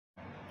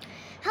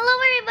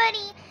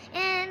everybody,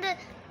 and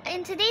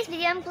in today's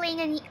video I'm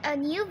playing a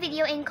new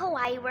video in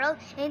Kawaii World.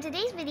 And in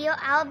today's video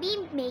I'll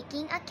be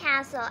making a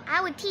castle.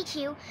 I will teach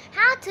you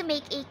how to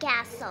make a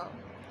castle.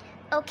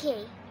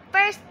 Okay,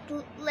 first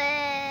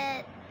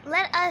let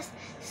us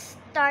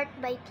start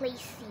by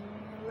placing,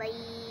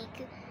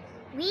 like,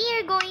 we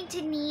are going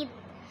to need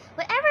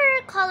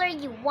whatever color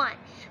you want.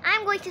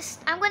 I'm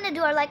gonna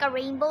do like a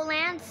rainbow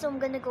land, so I'm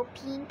gonna go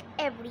pink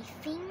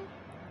everything.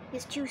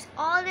 Just choose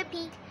all the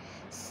pink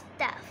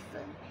stuff.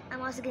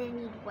 I'm also gonna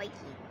need white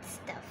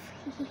stuff.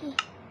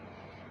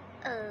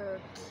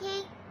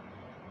 Okay,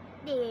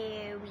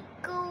 there we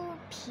go.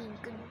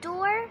 Pink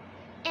door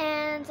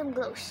and some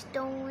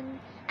glowstone.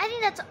 I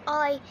think that's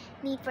all I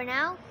need for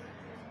now.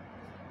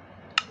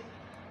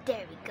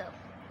 There we go.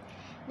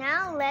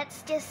 Now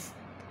let's just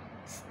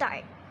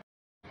start.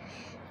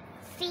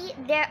 See,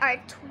 there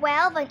are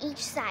 12 on each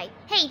side.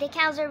 Hey, the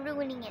cows are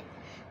ruining it.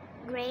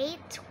 Great,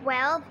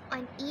 12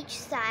 on each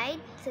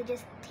side. So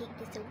just take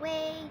this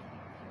away.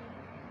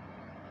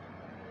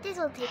 This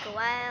will take a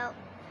while.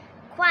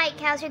 Quiet,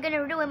 cows, you're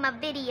gonna ruin my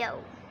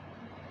video.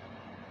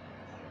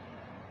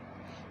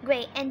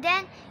 Great, and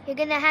then you're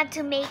gonna have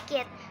to make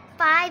it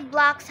 5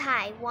 blocks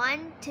high.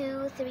 1,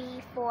 2,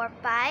 3, 4,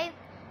 5.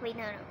 Wait,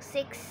 no,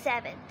 6,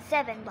 7.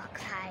 7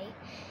 blocks high.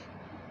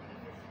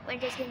 We're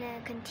just gonna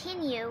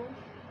continue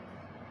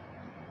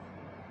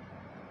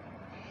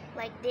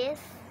like this.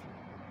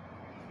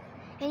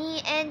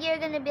 And you're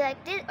gonna be like,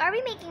 are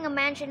we making a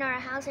mansion or a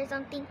house or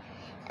something?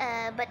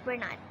 But we're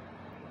not.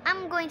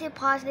 I'm going to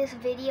pause this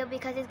video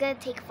because it's gonna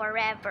take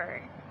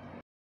forever.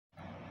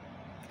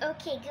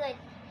 Okay, good.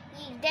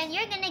 Then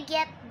you're gonna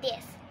get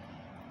this.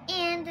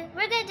 And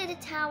we're gonna do the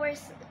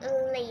towers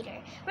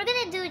later. We're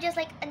gonna do just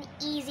like an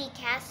easy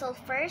castle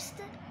first.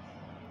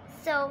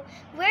 So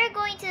we're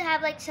going to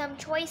have like some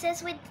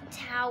choices with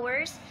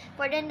towers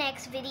for the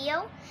next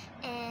video.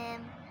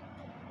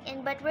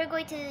 But we're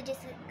going to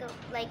just go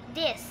like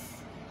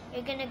this.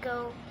 You're gonna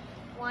go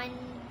 1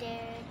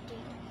 there, 2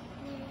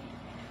 there.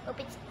 Hope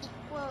it's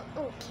equal.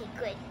 Okay,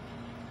 good.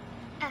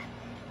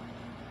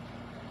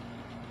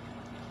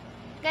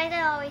 Guys,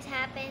 that always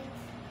happens.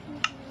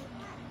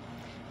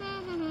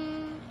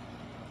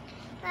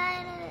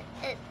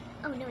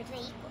 Oh no, it's not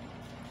equal.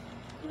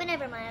 But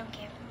never mind, I don't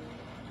care.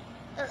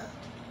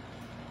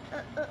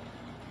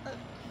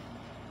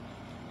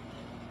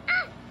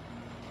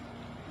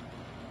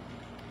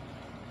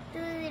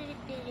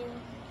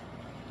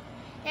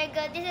 There you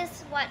go. This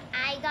is what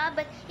I got,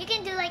 but you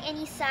can do like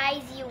any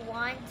size you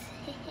want.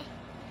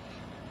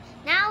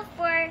 Now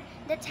for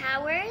the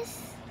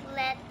towers,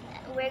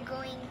 we're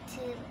going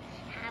to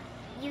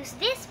use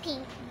this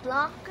pink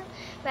block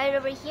right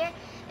over here,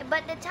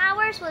 but the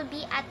towers will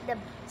be at the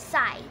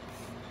sides.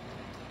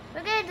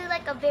 We're gonna do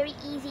like a very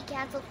easy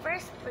castle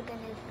first. We're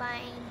gonna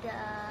find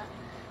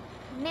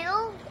the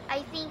middle.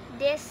 I think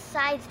this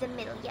side's the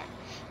middle. Yeah,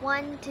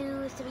 1,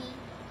 2, 3,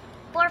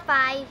 4,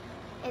 5,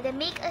 and then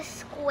make a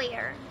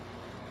square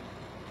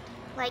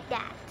like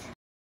that.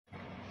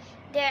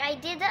 There, I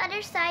did the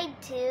other side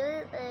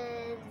too.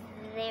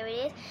 There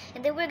it is.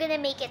 And then we're gonna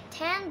make it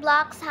 10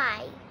 blocks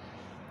high.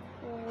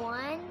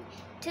 1,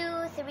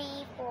 2,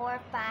 3, 4,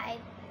 5,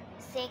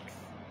 6,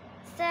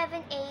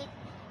 7, 8,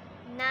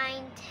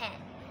 9, 10.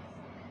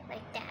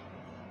 Like that.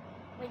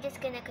 We're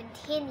just gonna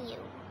continue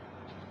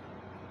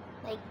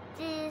like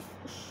this.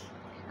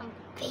 I'm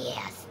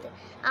fast.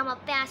 I'm a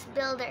fast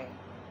builder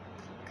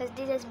because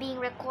this is being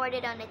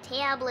recorded on a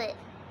tablet,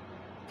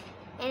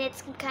 and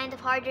it's kind of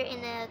harder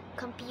in a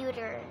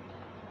computer.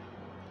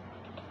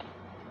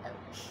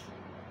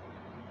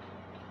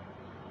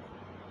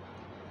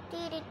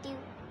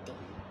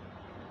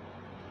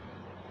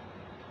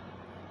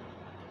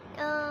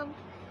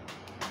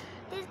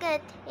 This is gonna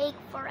take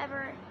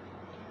forever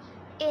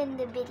in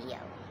the video.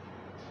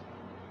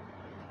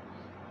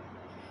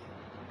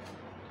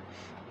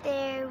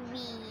 There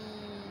we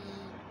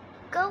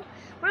go.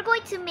 We're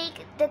going to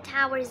make the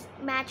towers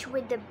match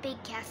with the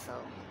big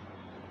castle.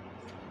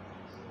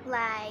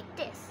 Like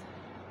this.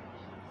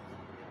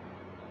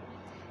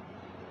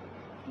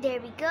 There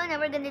we go. Now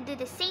we're going to do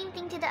the same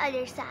thing to the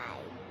other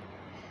side.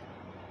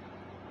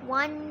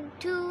 1,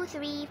 2,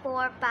 3,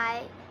 4,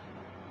 5,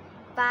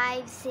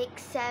 5,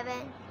 6,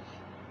 7,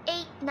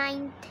 8,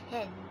 9,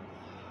 10.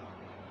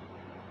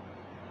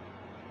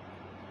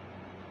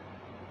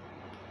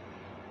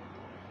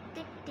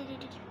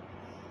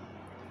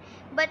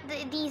 But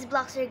these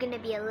blocks are gonna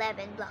be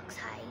 11 blocks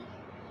high.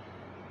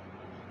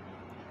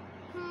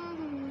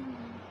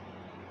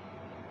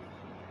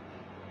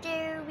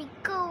 There we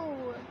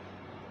go.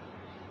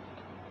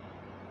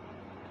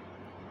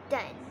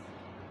 Done.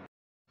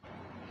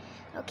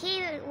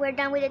 Okay, we're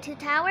done with the 2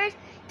 towers.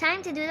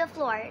 Time to do the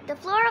floor. The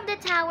floor of the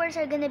towers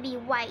are gonna be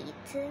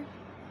white.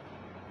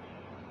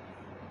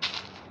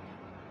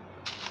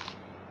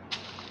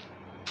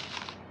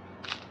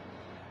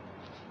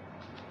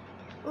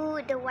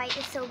 Ooh, the white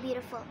is so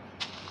beautiful.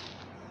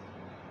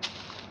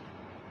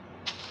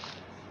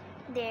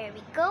 There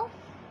we go.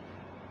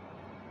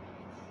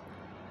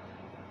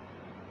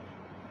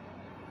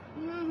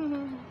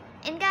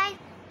 And guys,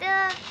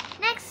 the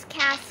next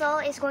castle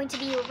is going to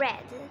be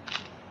red.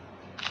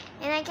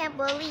 And I can't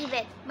believe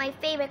it. My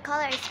favorite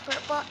color is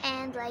purple,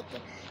 and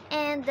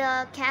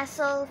the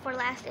castle for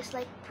last is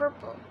like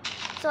purple.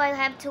 So I'll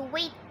have to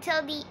wait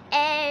till the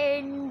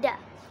end.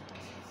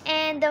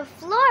 And the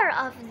floor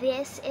of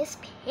this is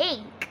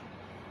pink.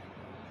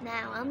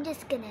 Now I'm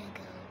just gonna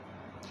go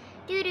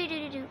do do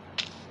do do do.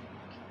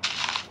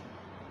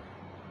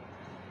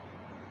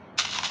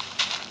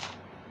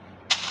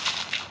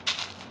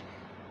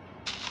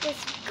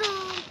 Let's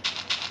go.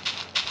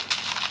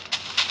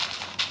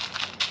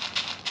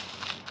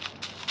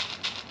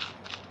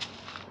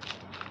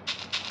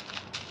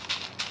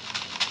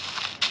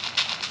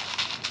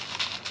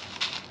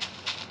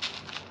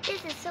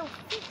 This is so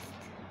fixed.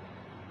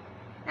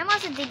 I'm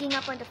also digging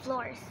up on the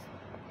floors.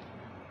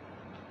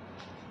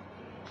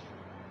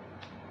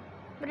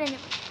 But anyway.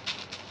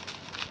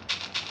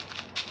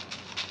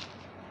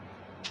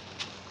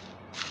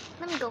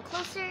 Let me go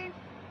closer.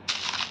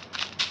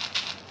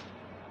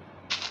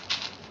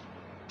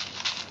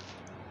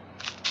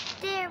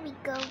 There we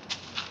go.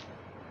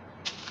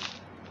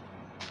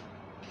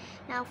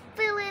 Now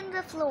fill in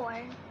the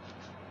floor.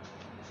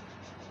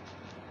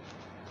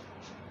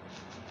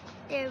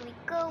 There we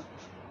go.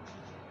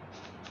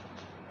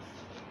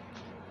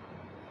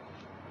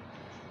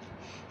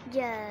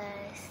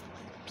 Just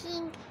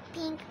pink,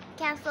 pink,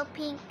 castle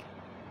pink.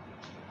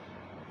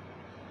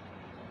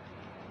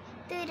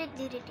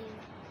 Do-do-do-do-do.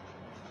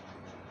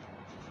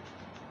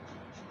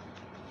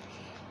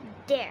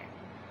 There.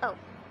 Oh.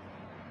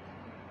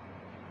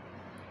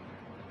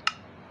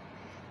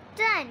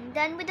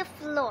 Done with the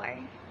floor.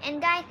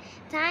 And guys,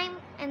 guys,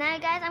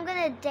 I'm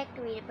gonna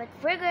decorate it, but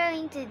we're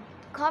going to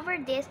cover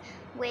this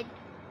with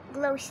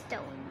glowstone.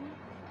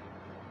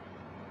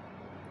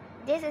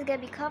 This is gonna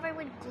be covered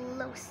with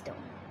glowstone.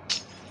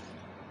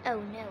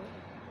 Oh no.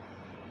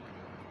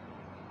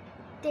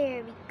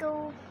 There we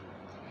go.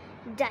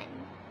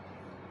 Done.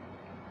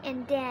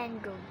 And then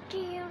go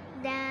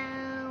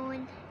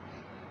down.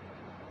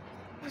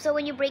 So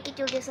when you break it,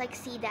 you'll just like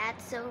see that.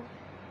 So,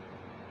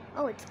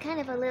 oh, it's kind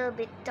of a little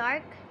bit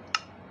dark.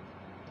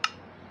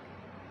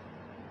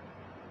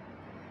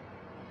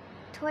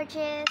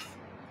 Torches.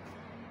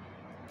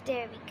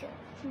 There we go.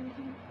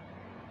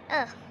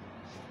 Ugh.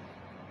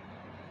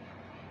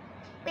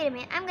 Wait a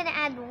minute, I'm gonna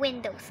add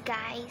windows,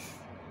 guys.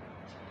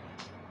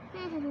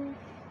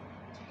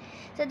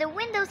 So the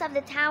windows of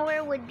the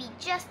tower would be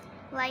just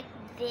like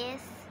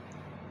this.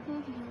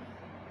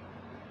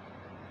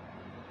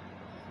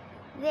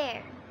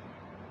 There.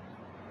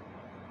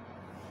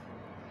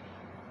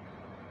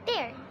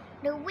 There,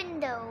 the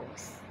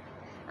windows.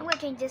 I'm gonna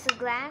change this to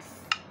glass.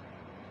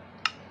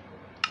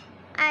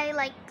 I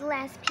like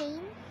glass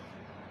pane.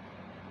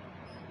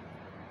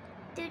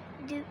 Doot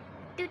doot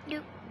doot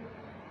doot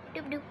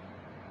doot doot.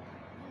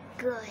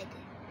 Good.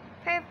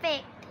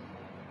 Perfect.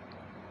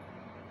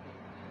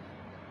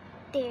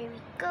 There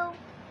we go.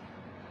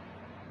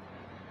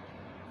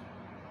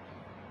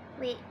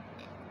 Wait.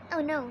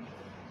 Oh no.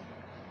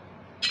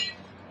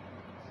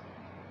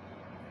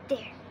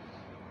 There.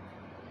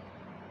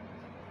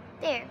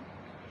 There.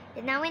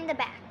 And now in the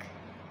back.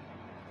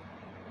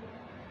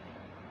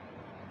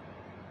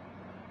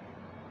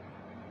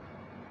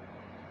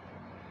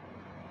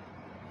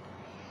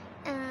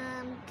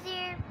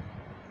 There.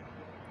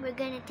 We're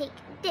gonna take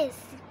this.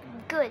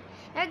 Good.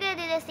 Now we're gonna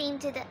do the same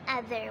to the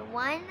other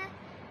one.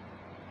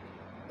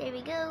 There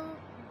we go.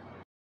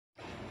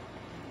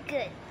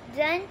 Good.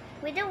 Done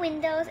with the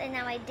windows, and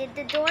now I did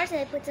the doors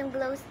and I put some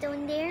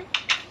glowstone there.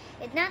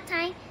 It's now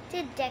time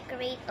to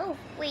decorate. Oh,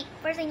 wait.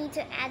 First I need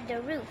to add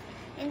the roof.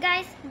 And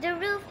guys, the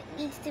roof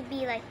needs to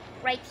be like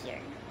right here.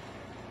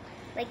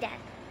 Like that.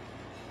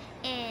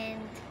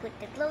 And put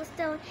the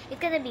glowstone.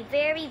 It's gonna be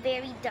very,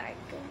 very dark.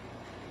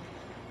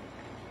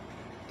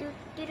 Doop,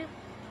 doop, doop.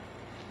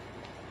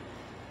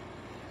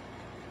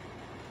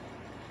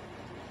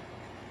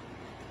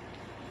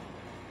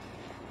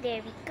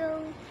 There we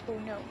go. Oh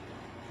no.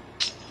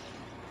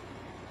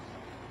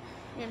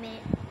 Wait a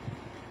minute.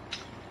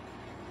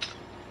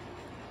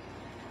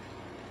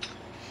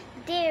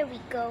 There we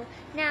go.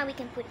 Now we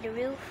can put the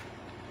roof.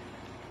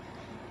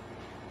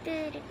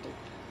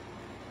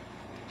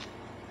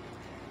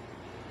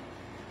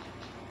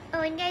 Oh,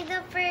 and guys,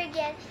 don't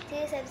forget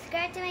to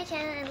subscribe to my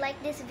channel and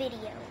like this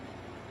video.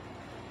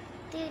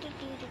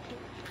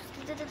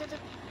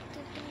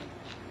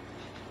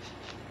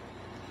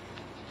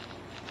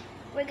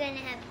 We're gonna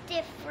have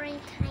different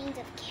kinds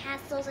of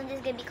castles, and this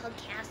is gonna be called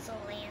Castle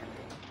Land.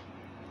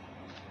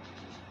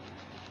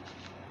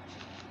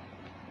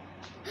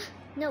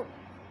 No.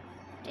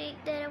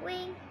 Take that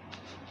away.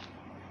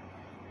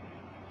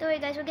 Don't worry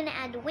guys, we're gonna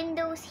add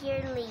windows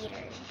here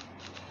later.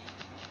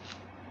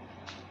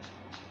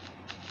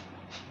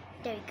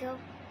 There you go.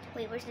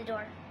 Wait, where's the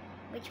door?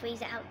 Which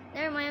way's out?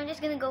 Never mind, I'm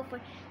just gonna go for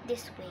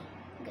this way.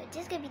 Good,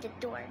 this is gonna be the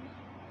door.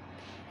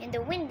 And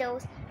the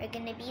windows are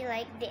gonna be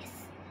like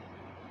this.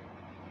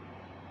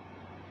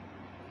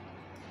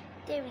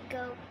 There we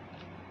go.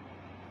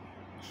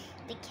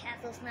 The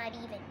castle's not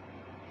even.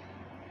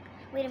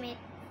 Wait a minute.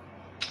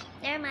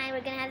 Never mind,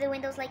 we're gonna have the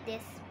windows like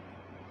this.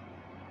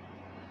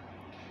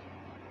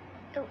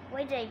 Oh,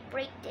 why did I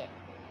break it?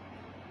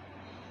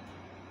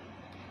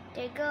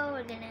 There you go,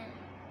 we're gonna...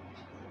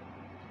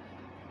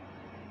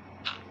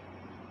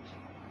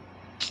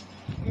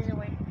 It doesn't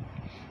work.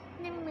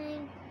 Never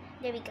mind.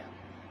 There we go.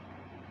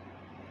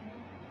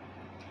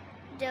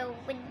 The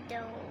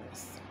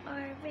windows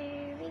are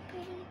very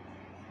pretty.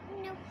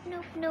 Nope,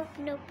 nope, nope,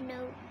 nope,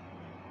 nope.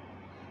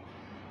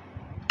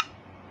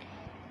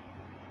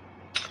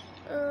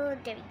 Oh,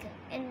 there we go.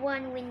 And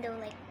one window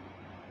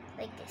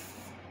like this.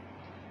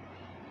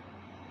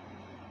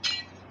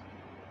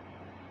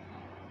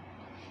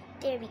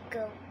 There we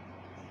go.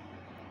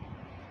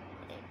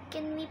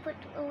 Can we put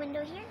a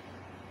window here?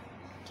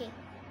 Okay.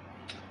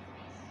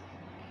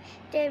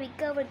 There we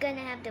go. We're gonna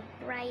have the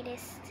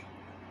brightest,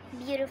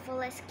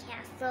 beautifulest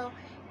castle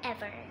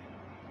ever.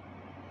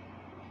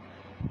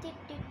 3.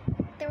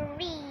 There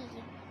we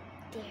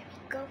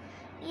go.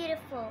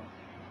 Beautiful.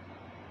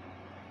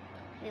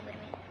 Wait a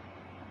minute.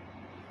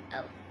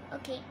 Oh,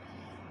 okay.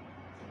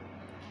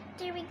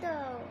 There we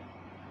go.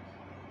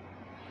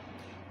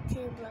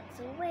 2 blocks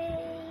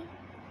away.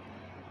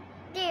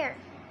 There.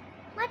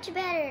 Much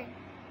better.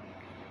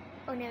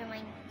 Oh, never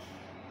mind.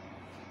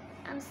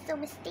 I'm so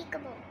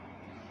mistakable.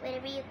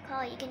 Whatever you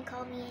call it, you can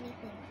call me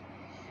anything.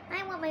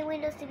 I want my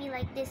windows to be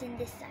like this in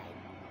this side.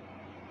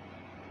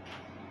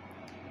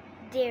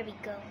 There we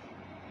go.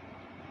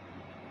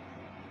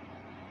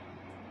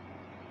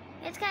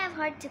 It's kind of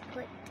hard to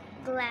put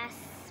glass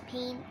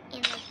pane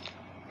in the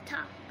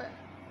top.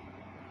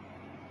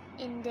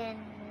 And then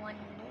 1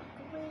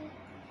 block away.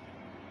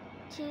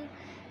 2,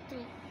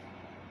 3.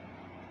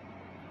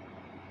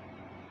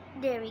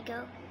 There we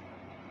go.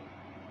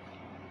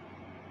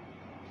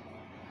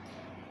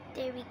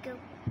 There we go.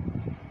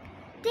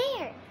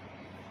 There!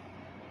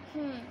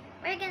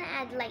 We're gonna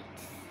add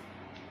lights.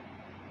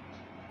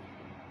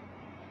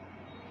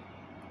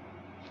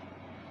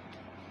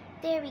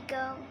 There we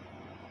go.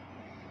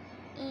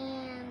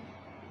 And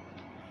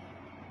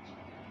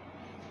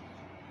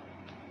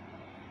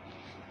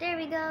there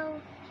we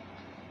go.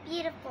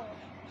 Beautiful.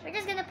 We're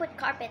just gonna put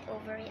carpet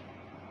over it.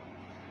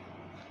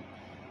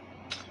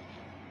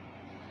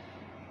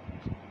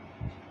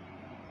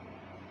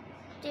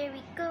 There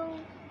we go.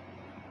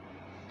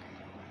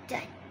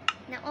 Done.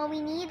 Now all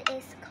we need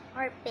is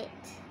carpet.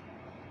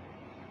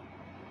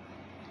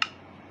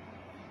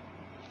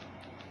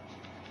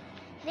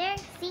 There,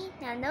 see?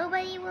 Now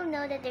nobody will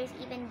know that there's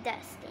even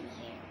dust in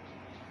here.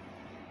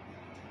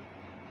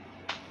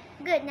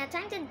 Good, now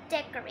time to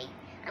decorate.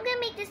 I'm gonna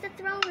make this the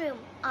throne room,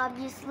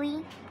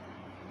 obviously.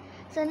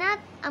 So now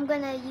I'm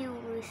gonna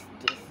use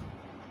this.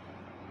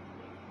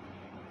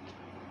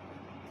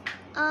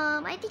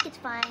 I think it's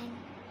fine.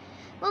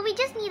 Well, we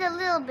just need a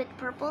little bit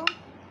purple.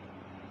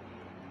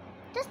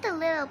 Just a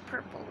little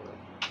purple.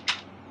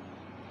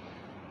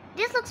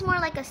 This looks more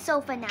like a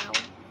sofa now.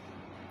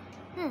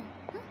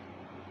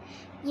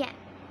 Yeah.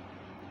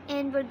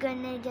 And we're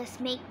gonna just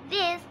make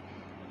this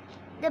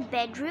the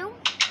bedroom.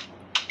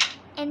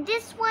 And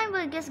this one,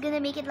 we're just gonna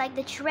make it like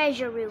the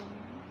treasure room.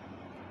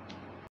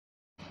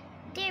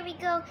 There we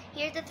go.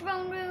 Here's the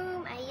throne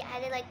room. I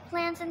added like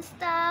plants and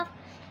stuff.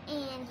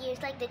 And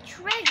here's like the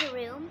treasure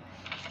room.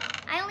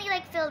 I only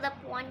like filled up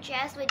one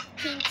chest with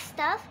pink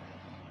stuff.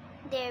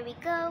 There we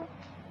go.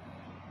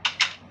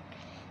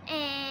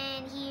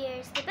 And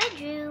here's the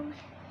bedroom.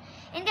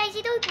 And guys,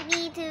 you don't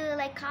need to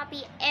like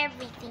copy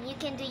everything. You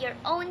can do your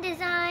own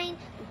design.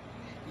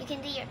 You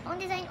can do your own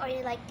design, or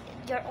you like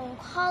your own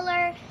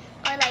color,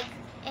 or like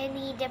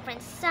any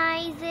different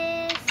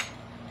sizes.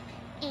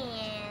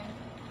 And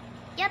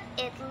yep,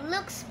 it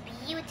looks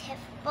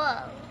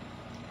beautiful.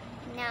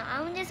 Now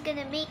I'm just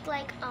gonna make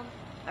like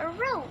a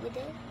road.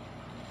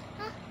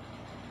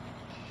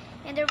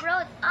 And the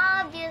road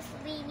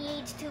obviously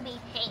needs to be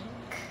pink.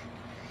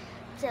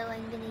 So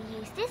I'm gonna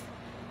use this.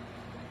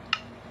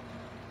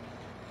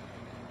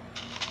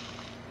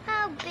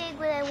 How big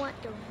would I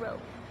want the road?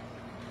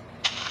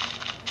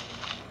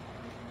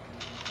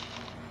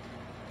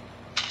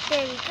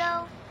 There we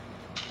go.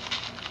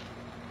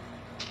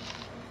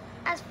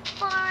 As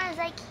far as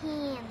I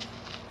can.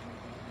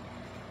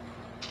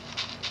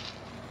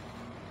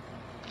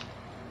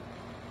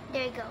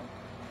 There you go.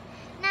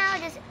 Now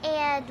just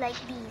add like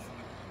these.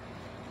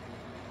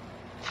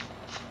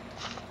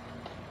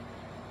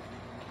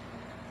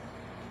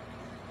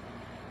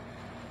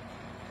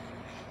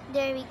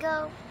 There we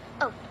go.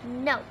 Oh,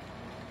 no.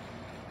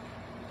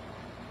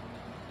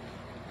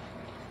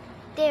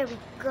 There we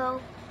go.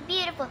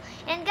 Beautiful.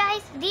 And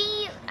guys,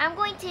 I'm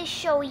going to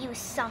show you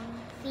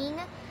something.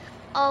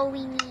 All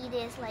we need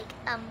is like,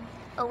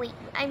 oh wait,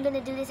 I'm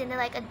gonna do this in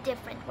like a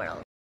different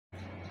world.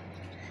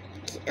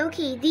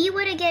 Okay, do you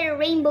want to get a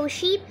rainbow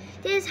sheep?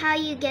 This is how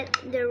you get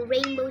the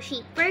rainbow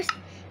sheep. First,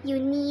 you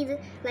need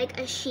like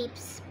a sheep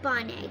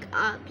spawn egg,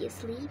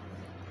 obviously.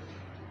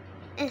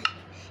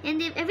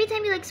 And every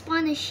time you like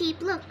spawn a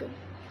sheep, look.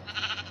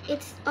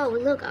 Oh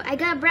look, I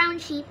got a brown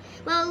sheep.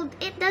 Well,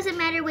 it doesn't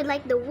matter with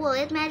like the wool.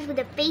 It matters with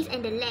the face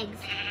and the legs.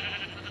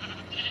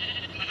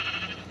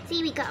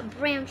 See, we got a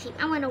brown sheep.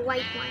 I want a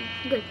white one.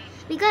 Good.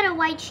 We got a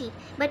white sheep.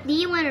 But do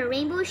you want a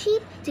rainbow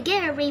sheep? To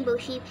get a rainbow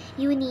sheep,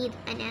 you need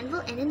an anvil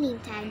and a name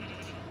tag.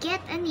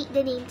 Get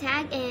the name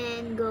tag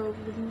and go.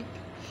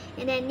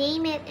 And then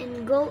name it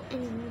and go.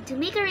 And to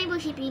make a rainbow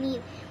sheep, you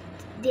need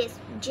this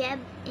Jeb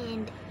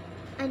and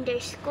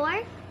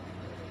underscore.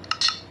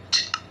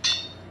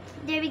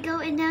 There we go.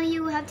 And now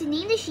you have to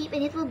name the sheep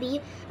and it will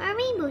be a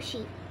rainbow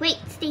sheep. Wait,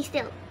 stay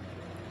still.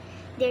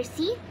 There,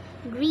 see?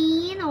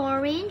 Green,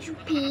 orange,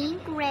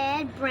 pink,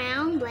 red,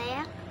 brown,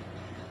 black.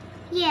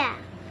 Yeah.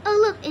 Oh,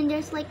 look, and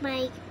there's like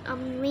my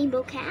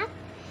rainbow cat.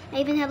 I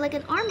even have like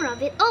an armor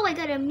of it. Oh, I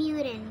got a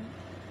mutant.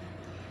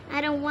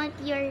 I don't want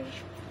your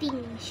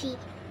thing, sheep.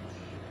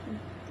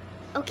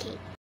 Okay.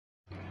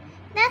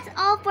 That's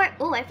all for...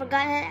 Oh, I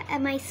forgot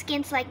my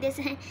skin's like this.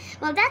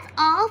 Well, that's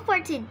all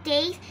for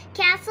today's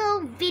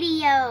castle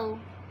video.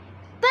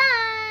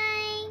 Bye!